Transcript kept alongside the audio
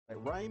At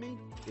Ramey,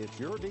 it's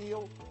your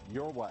deal,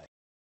 your way.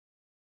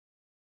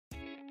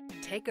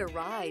 Take a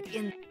ride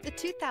in the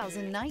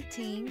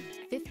 2019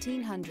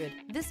 1500.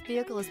 This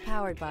vehicle is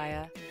powered by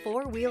a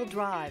 4-wheel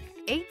drive,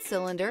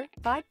 8-cylinder,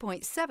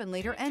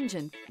 5.7-liter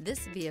engine.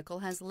 This vehicle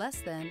has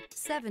less than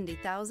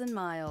 70,000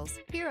 miles.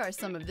 Here are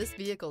some of this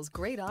vehicle's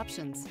great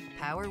options: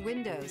 power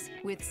windows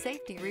with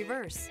safety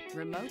reverse,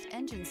 remote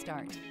engine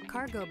start,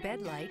 cargo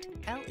bed light,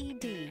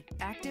 LED,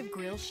 active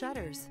grille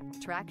shutters,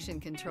 traction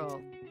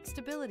control,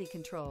 stability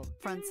control,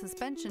 front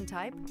suspension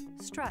type,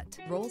 strut,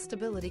 roll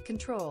stability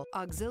control,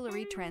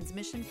 auxiliary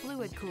transmission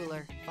fluid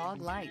cooler,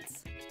 fog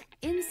lights.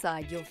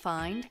 Inside you'll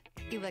find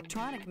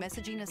electronic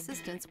messaging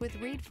assistance with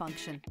read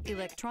function,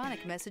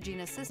 electronic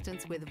messaging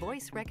assistance with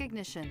voice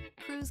recognition,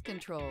 cruise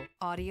control,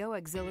 audio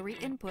auxiliary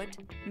input,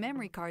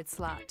 memory card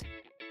slot.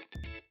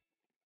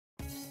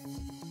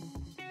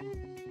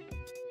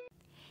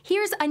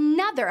 Here's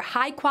another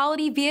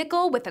high-quality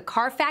vehicle with a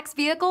Carfax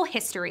Vehicle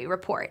History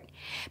Report.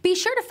 Be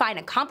sure to find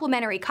a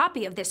complimentary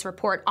copy of this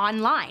report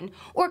online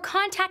or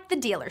contact the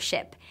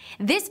dealership.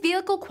 This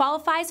vehicle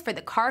qualifies for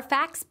the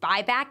Carfax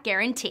Buyback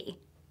Guarantee.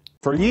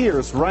 For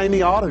years,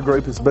 Ramey Auto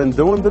Group has been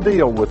doing the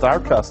deal with our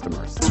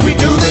customers. We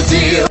do the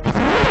deal.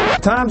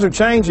 Times are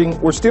changing.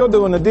 We're still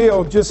doing the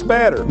deal, just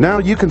better. Now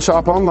you can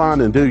shop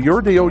online and do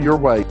your deal your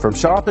way, from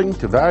shopping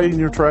to valuing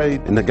your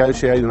trade and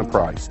negotiating a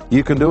price.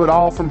 You can do it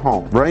all from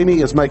home.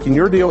 Ramey is making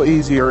your deal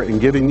easier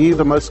and giving you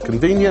the most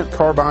convenient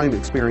car buying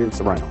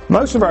experience around.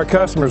 Most of our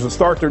customers that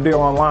start their deal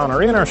online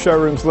are in our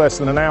showrooms less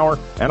than an hour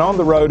and on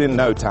the road in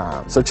no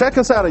time. So check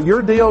us out at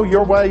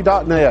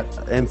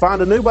yourdealyourway.net and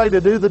find a new way to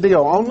do the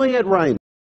deal only at Ramey.